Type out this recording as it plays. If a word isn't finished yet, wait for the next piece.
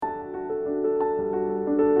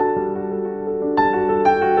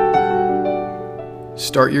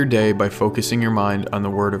Start your day by focusing your mind on the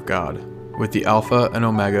Word of God with the Alpha and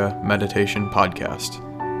Omega Meditation Podcast.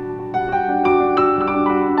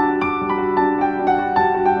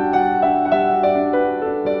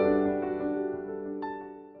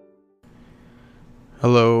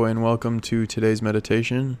 Hello and welcome to today's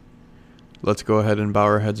meditation. Let's go ahead and bow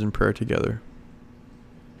our heads in prayer together.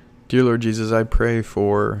 Dear Lord Jesus, I pray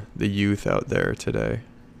for the youth out there today.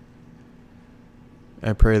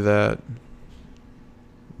 I pray that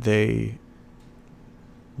they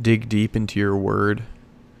dig deep into your word.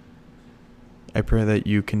 I pray that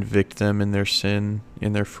you convict them in their sin,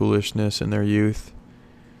 in their foolishness, in their youth.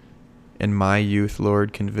 In my youth,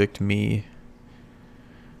 Lord, convict me.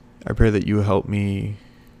 I pray that you help me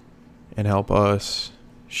and help us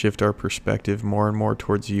shift our perspective more and more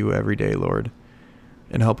towards you every day, Lord.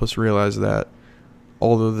 And help us realize that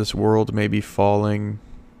although this world may be falling,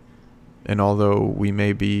 and although we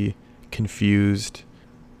may be confused,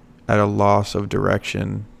 at a loss of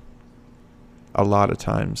direction, a lot of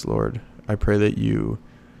times, Lord, I pray that you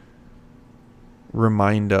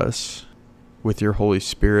remind us with your Holy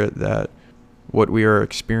Spirit that what we are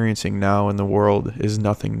experiencing now in the world is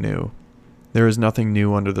nothing new. There is nothing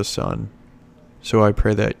new under the sun. So I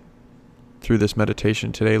pray that through this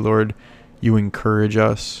meditation today, Lord, you encourage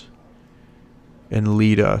us and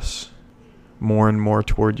lead us more and more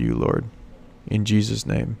toward you, Lord. In Jesus'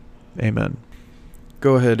 name, amen.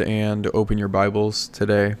 Go ahead and open your Bibles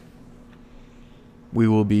today. We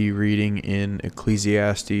will be reading in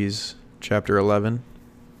Ecclesiastes chapter 11.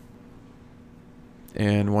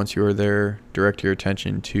 And once you are there, direct your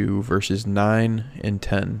attention to verses 9 and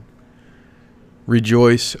 10.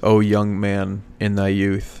 Rejoice, O young man, in thy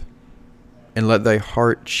youth, and let thy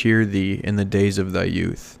heart cheer thee in the days of thy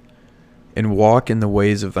youth, and walk in the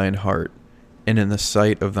ways of thine heart, and in the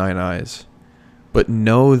sight of thine eyes. But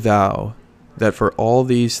know thou that for all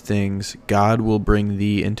these things God will bring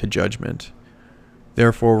thee into judgment.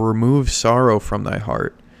 Therefore remove sorrow from thy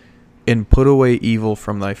heart, and put away evil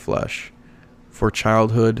from thy flesh, for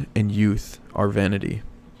childhood and youth are vanity.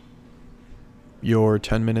 Your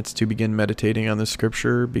 10 minutes to begin meditating on the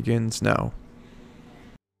scripture begins now.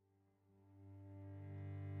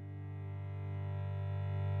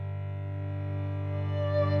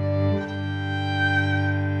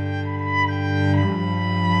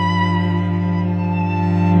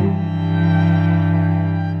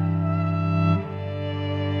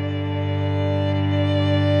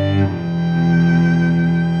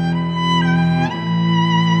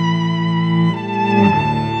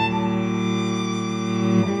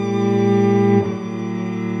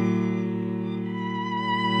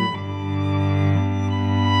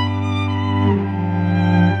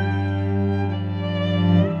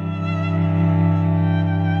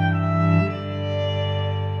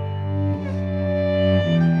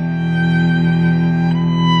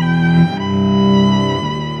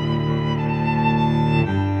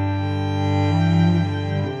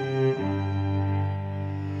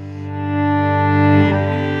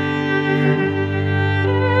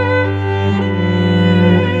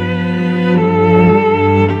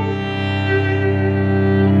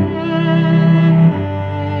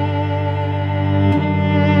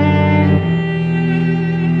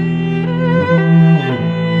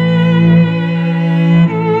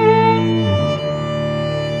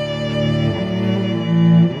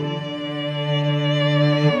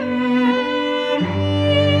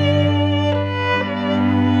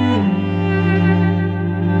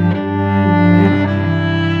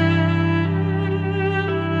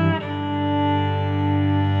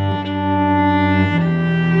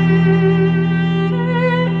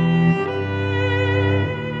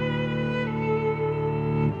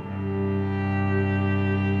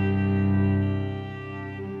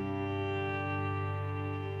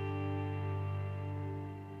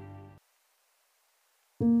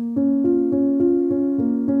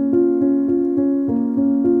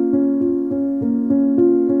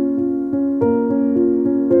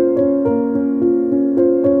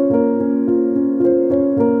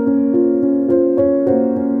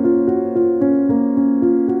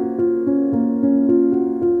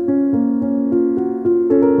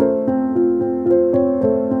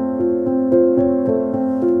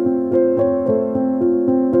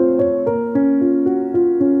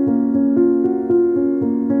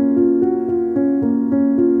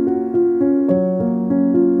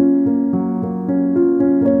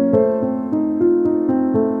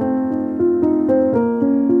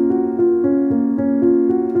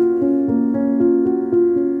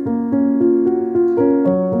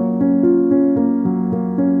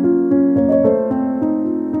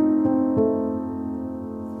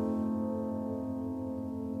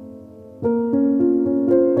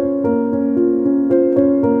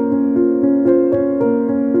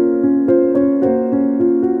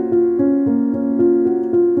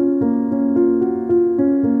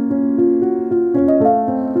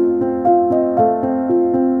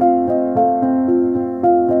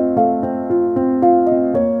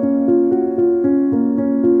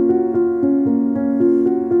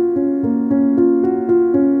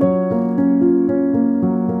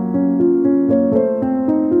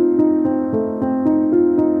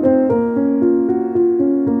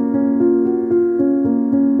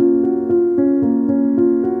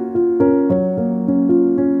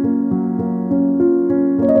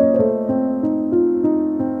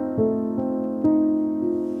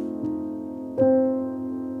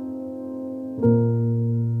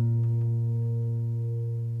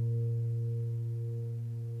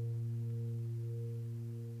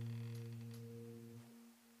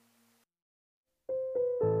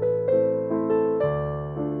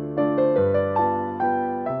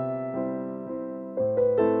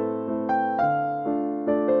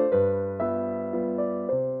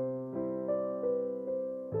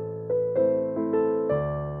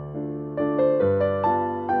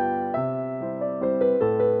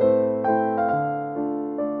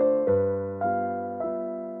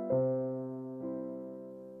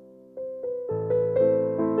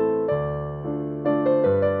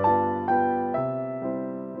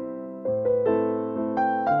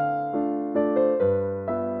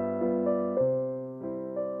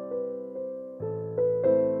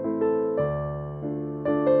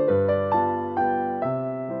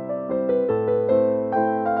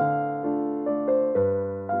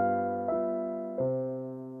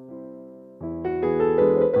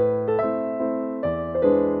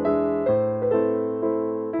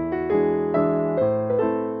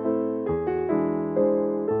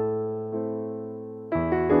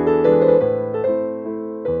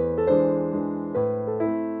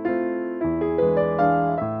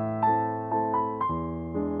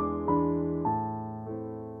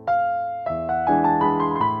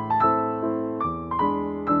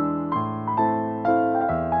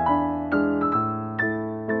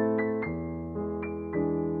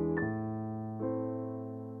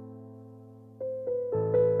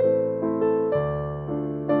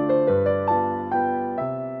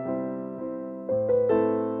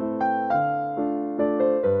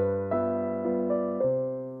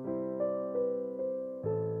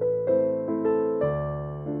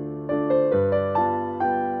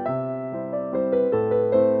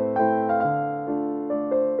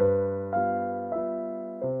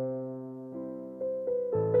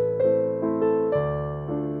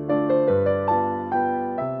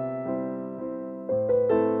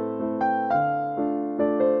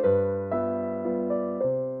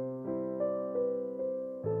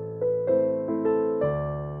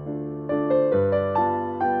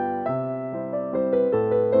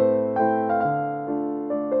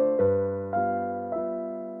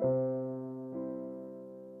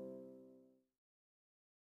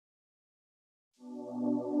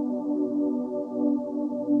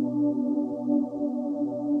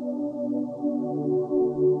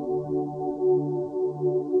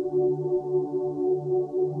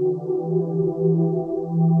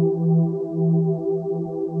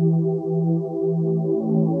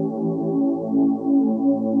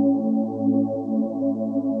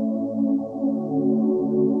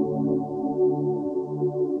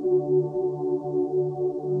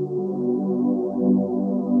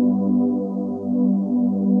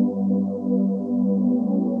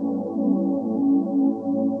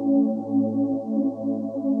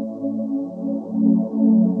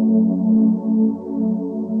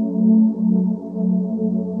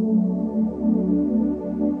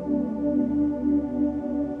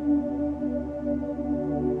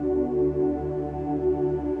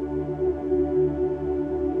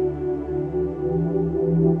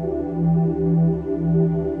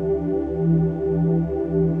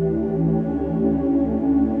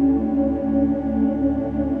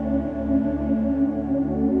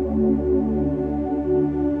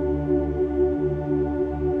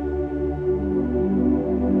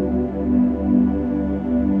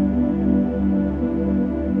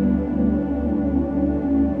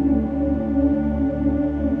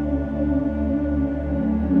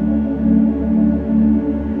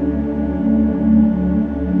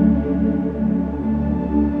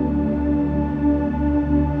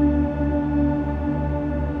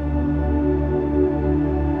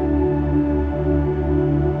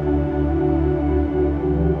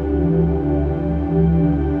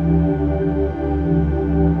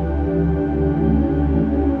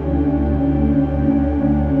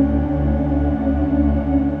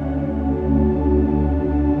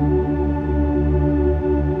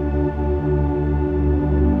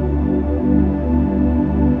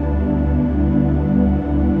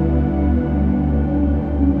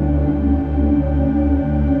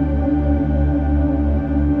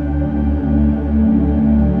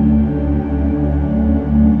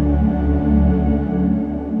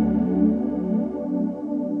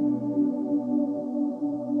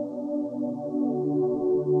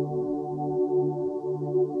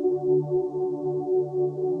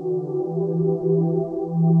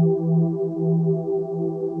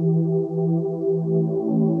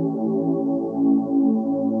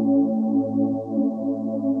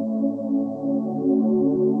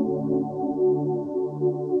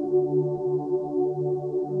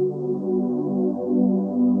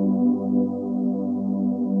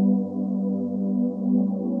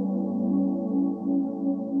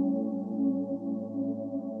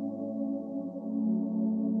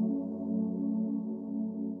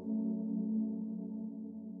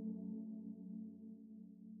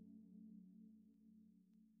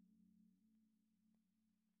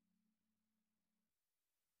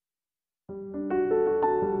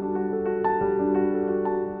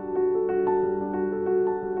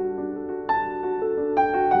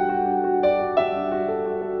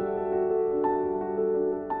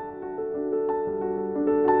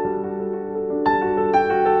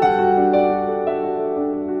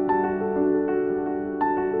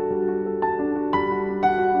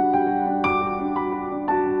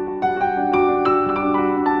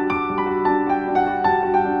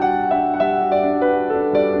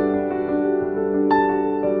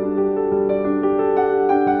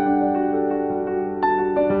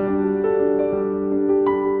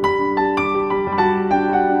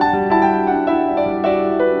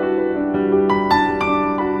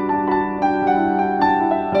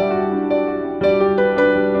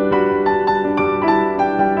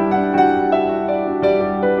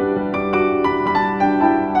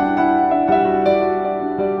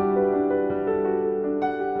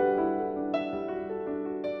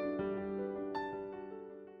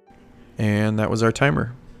 And that was our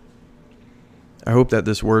timer. I hope that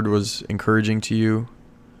this word was encouraging to you,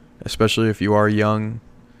 especially if you are young.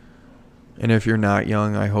 And if you're not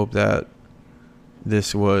young, I hope that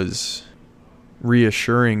this was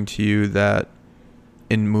reassuring to you that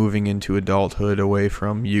in moving into adulthood, away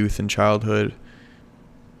from youth and childhood,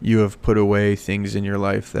 you have put away things in your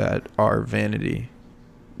life that are vanity.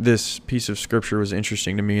 This piece of scripture was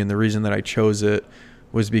interesting to me, and the reason that I chose it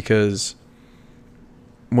was because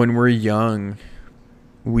when we're young,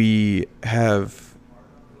 we have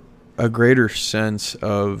a greater sense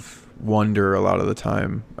of wonder a lot of the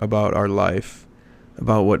time about our life,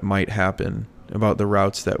 about what might happen, about the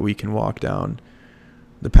routes that we can walk down,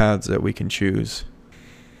 the paths that we can choose.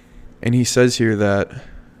 And he says here that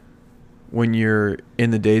when you're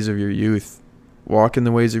in the days of your youth, walk in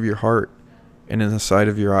the ways of your heart and in the sight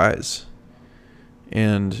of your eyes.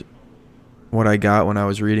 And what I got when I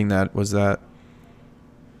was reading that was that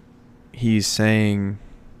he's saying,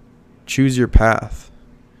 choose your path,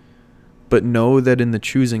 but know that in the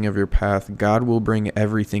choosing of your path, God will bring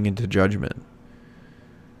everything into judgment.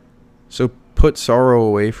 So put sorrow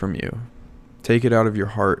away from you. Take it out of your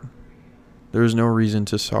heart. There is no reason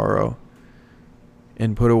to sorrow.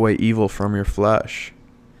 And put away evil from your flesh.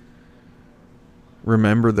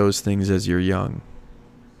 Remember those things as you're young.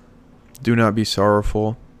 Do not be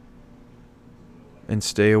sorrowful, and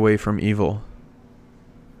stay away from evil,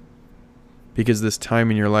 because this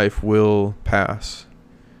time in your life will pass.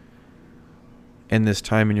 And this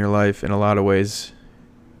time in your life, in a lot of ways,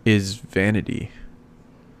 is vanity.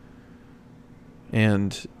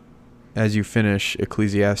 And as you finish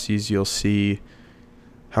Ecclesiastes, you'll see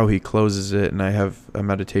how he closes it, and I have a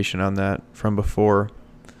meditation on that from before.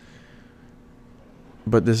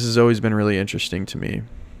 But this has always been really interesting to me,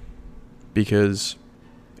 because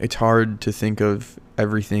it's hard to think of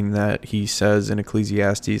everything that he says in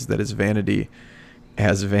Ecclesiastes that is vanity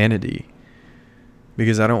as vanity.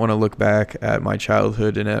 Because I don't want to look back at my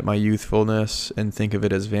childhood and at my youthfulness and think of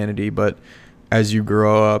it as vanity, but as you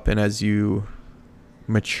grow up and as you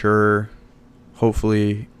mature,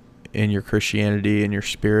 hopefully in your Christianity, in your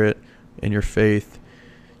spirit, in your faith,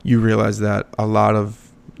 you realize that a lot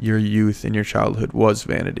of your youth and your childhood was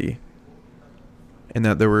vanity, and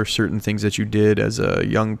that there were certain things that you did as a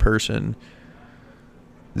young person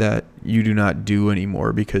that you do not do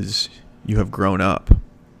anymore because you have grown up,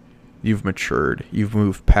 you've matured, you've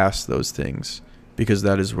moved past those things, because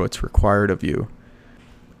that is what's required of you.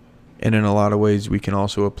 And in a lot of ways, we can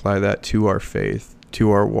also apply that to our faith, to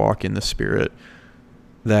our walk in the Spirit,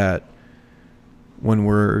 that when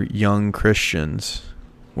we're young Christians,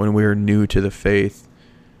 when we're new to the faith,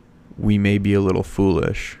 we may be a little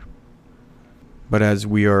foolish. But as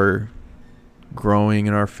we are growing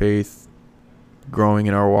in our faith, growing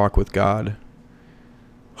in our walk with God,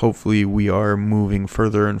 hopefully we are moving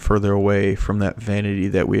further and further away from that vanity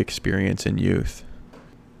that we experience in youth.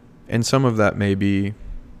 And some of that may be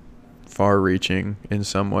far-reaching in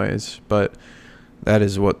some ways, but that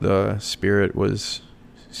is what the Spirit was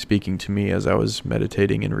speaking to me as I was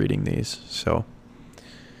meditating and reading these. So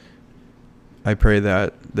I pray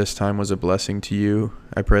that this time was a blessing to you.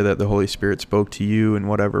 I pray that the Holy Spirit spoke to you in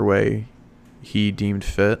whatever way he deemed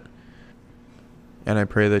fit. And I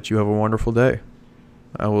pray that you have a wonderful day.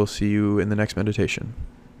 I will see you in the next meditation.